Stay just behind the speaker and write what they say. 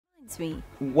It's me.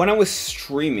 When I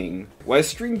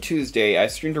streamed Tuesday, I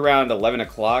streamed around 11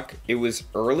 o'clock. It was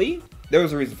early. There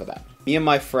was a reason for that. Me and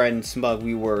my friend Smug,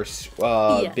 we were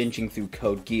binging through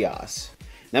Code Geass.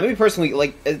 Now, me personally,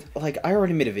 like I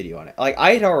already made a video on it. Like,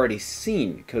 I had already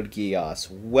seen Code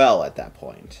Geass well at that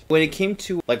point. When it came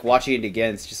to, like, watching it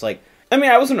again, it's just like, I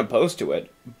mean, I wasn't opposed to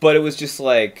it, but it was just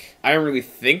like, I didn't really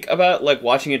think about, like,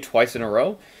 watching it twice in a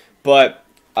row. But,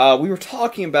 we were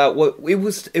talking about what, it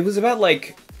was about,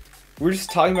 like, we were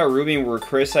just talking about RWBY and we were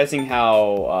criticizing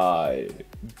how,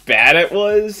 bad it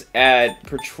was at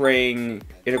portraying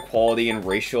inequality and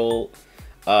racial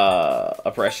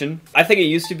oppression. I think it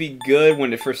used to be good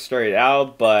when it first started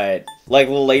out, but like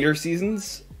later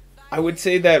seasons, I would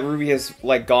say that RWBY has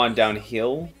like gone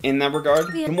downhill in that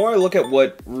regard. The more I look at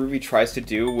what RWBY tries to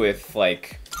do with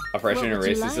like oppression and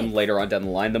racism later on down the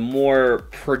line, the more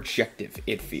projective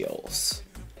it feels.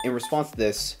 In response to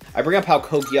this, I bring up how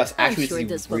Code Geass actually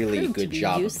does a really good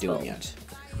job of doing it.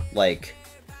 Like,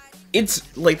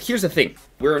 it's like, here's the thing: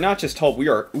 we're not just told,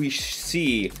 we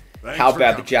see how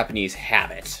bad the Japanese have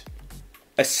it,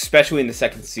 especially in the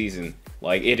second season.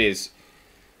 Like, it is,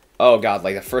 oh god,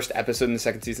 like the first episode in the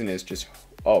second season is just,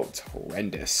 oh, it's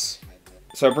horrendous.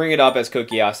 So I bring it up as Code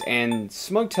Geass, and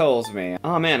Smug tells me,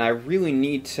 oh man, I really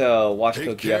need to watch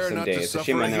Code Geass someday. It's a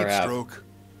shame I never have.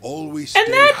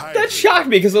 And that shocked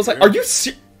me, because I was like, are you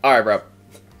serious? Alright, bro.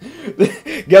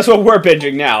 Guess what we're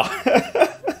binging now?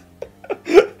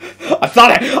 I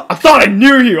thought I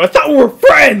knew you! I thought we were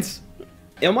friends!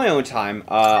 In my own time,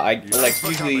 I like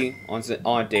usually on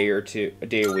a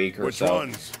day a week or so,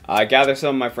 I gather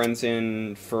some of my friends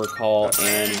in for a call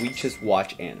and we just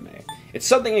watch anime. It's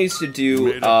something I used to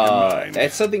do,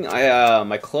 it's something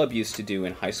my club used to do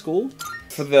in high school.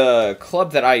 For the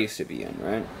club that I used to be in,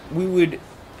 right? We would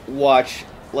watch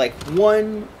like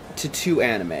 1 to 2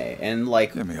 anime and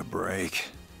like, give me a break.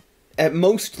 At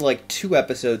most, like 2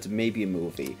 episodes, maybe a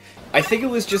movie. I think it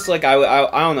was just like, I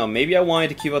don't know, maybe I wanted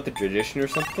to keep up the tradition or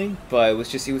something, but it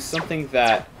was something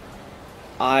that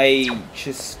I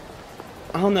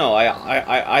don't know,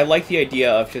 I like the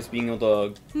idea of just being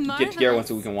able to get together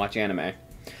once a week and watch anime.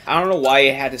 I don't know why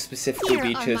it had to specifically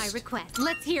be just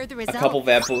a couple of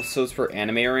episodes per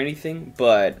anime or anything,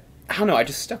 but I don't know, I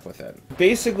just stuck with it.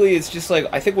 Basically, it's just like,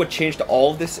 I think what changed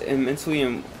all of this immensely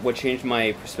and what changed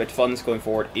my perspective on this going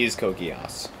forward is Code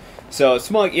Geass. So,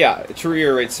 Smug, yeah, to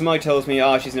reiterate, Smug tells me,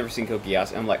 oh, she's never seen Code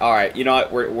Geass, and I'm like, alright, you know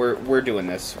what, we're doing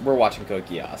this. We're watching Code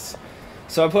Geass.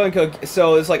 So I put on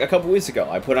so it's like a couple weeks ago,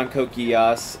 I put on Code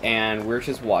Geass, and we're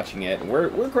just watching it, and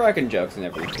we're cracking jokes and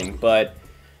everything, but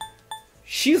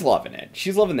she's loving it.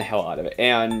 She's loving the hell out of it,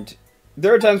 and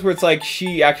there are times where it's like,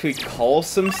 she actually calls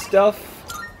some stuff,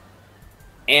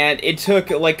 and it took,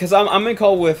 like, because I'm in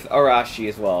call with Arashi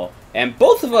as well, and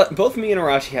both me and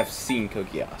Arashi have seen Code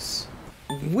Geass.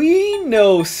 We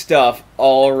know stuff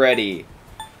already,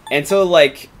 and so,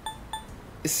 like,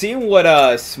 seeing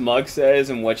what Smug says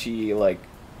and what she, like,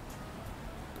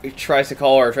 tries to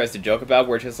call or tries to joke about,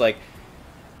 we're just like,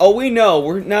 oh, we know,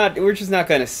 we're just not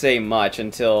gonna say much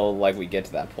until, like, we get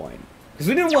to that point. Because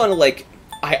we didn't want to, like,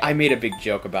 I made a big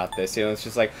joke about this, you know, it's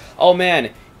just like, oh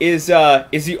man, is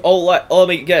he, let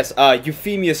me guess,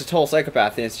 Euphemia's a total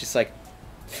psychopath, and it's just like,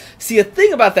 see, the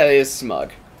thing about that is,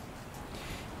 Smug,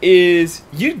 is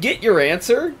you'd get your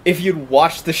answer if you'd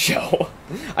watched the show.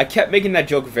 I kept making that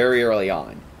joke very early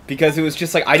on, because it was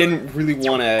just like, I didn't really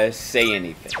want to say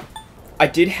anything. I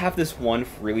did have this one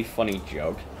really funny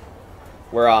joke,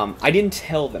 where, I didn't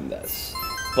tell them this,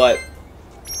 but,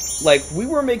 like, we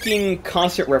were making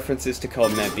constant references to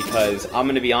Code Geass because, I'm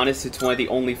gonna be honest, it's one of the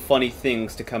only funny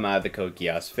things to come out of the Code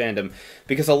Geass fandom,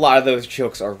 because a lot of those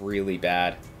jokes are really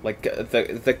bad. Like,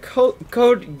 the Code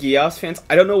Geass fans,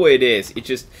 I don't know what it is, it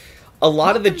just, a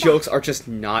lot of the jokes are just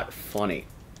not funny.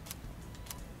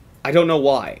 I don't know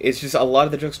why, it's just, a lot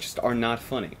of the jokes just are not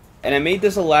funny. And I made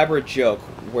this elaborate joke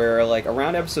where, like,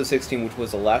 around episode 16, which was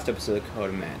the last episode of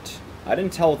Code Geass, I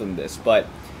didn't tell them this, but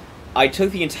I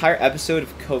took the entire episode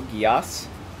of Code Geass,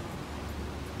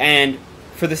 and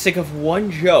for the sake of one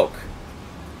joke,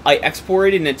 I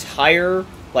exported an entire,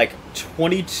 like,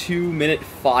 22-minute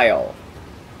file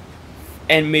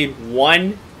and made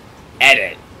one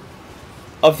edit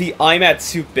of the I'm at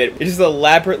soup bit. It just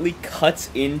elaborately cuts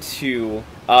into,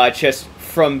 just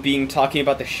from talking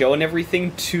about the show and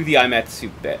everything to the I'm at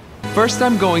soup bit. First,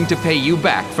 I'm going to pay you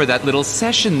back for that little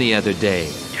session the other day.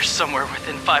 You're somewhere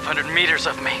within 500 meters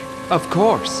of me. Of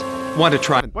course. Want to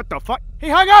try? What the fuck? He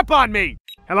hung up on me!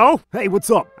 Hello? Hey, what's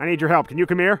up? I need your help. Can you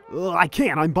come here? I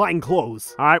can't. I'm buying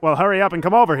clothes. Alright, well, hurry up and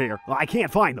come over here. I can't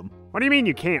find them. What do you mean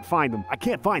you can't find them? I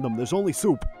can't find them. There's only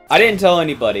soup. I didn't tell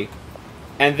anybody.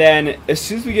 And then, as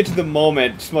soon as we get to the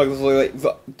moment, Smug was like,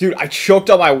 dude, I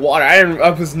choked on my water. I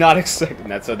was not expecting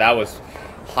that, so that was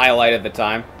highlight at the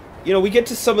time. You know, we get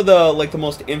to some of the, like, the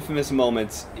most infamous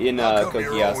moments in Code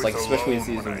Geass, like, especially in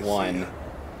Season 1.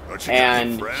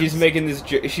 And she's making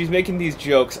these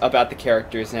jokes about the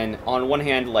characters, and on one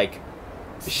hand, like,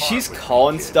 she's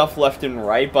calling stuff left and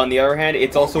right, but on the other hand,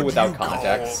 it's also without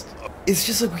context. It's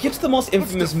just like, we get to the most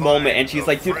infamous moment, and she's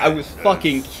like, dude, I was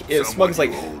fucking... Smug's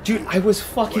like, dude, I was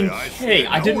fucking kidding.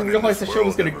 I didn't realize the show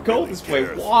was gonna go this way.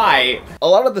 Why? A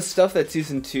lot of the stuff that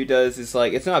Season 2 does is,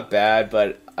 like, it's not bad,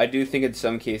 but I do think in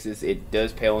some cases it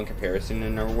does pale in comparison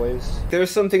in other ways.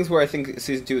 There's some things where I think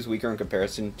Season 2 is weaker in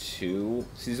comparison to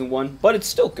Season 1, but it's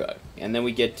still good. And then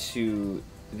we get to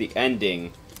the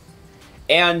ending,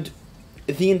 and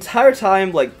the entire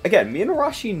time, like, again, me and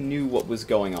Arashi knew what was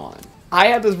going on. I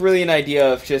had this brilliant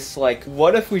idea of just, like,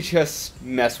 what if we just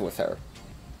mess with her?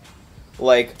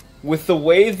 Like, with the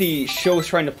way the show is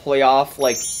trying to play off,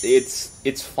 like,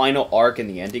 its final arc and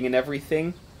the ending and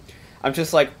everything, I'm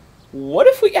just like, what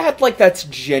if we act like that's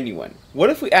genuine? What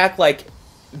if we act like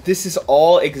this is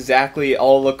all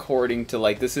according to,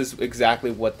 like, this is exactly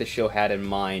what the show had in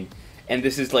mind, and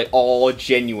this is, like, all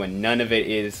genuine, none of it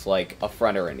is, like, a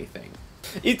front or anything.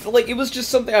 It was just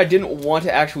something I didn't want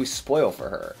to actually spoil for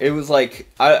her. It was like,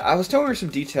 I was telling her some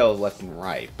details left and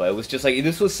right, but it was just like,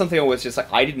 this was something I was just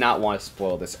like, I did not want to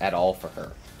spoil this at all for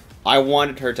her. I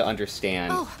wanted her to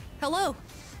understand. Oh, hello.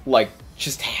 Like,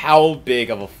 just how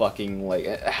big of a fucking,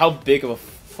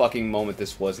 moment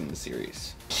this was in the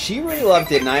series. She really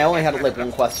loved it, and I only had, like,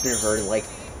 one question of her, like,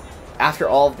 after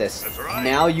all of this,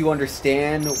 now you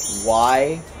understand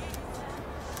why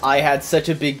I had such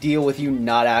a big deal with you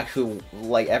not actually,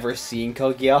 like, ever seeing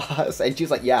Code Geass? And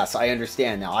she's like, yes, I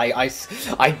understand now. I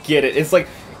get it. It's like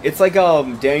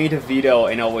Danny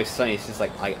DeVito in Always Sunny. She's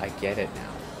like, I get it now.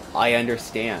 I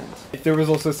understand. There was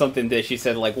also something that she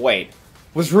said, like, wait,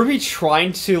 was Ruby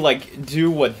trying to, like, do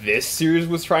what this series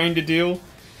was trying to do?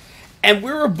 And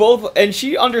we were both, and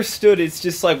she understood, it's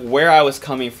just, like, where I was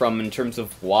coming from in terms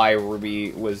of why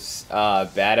Ruby was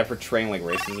bad at portraying, like,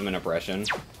 racism and oppression.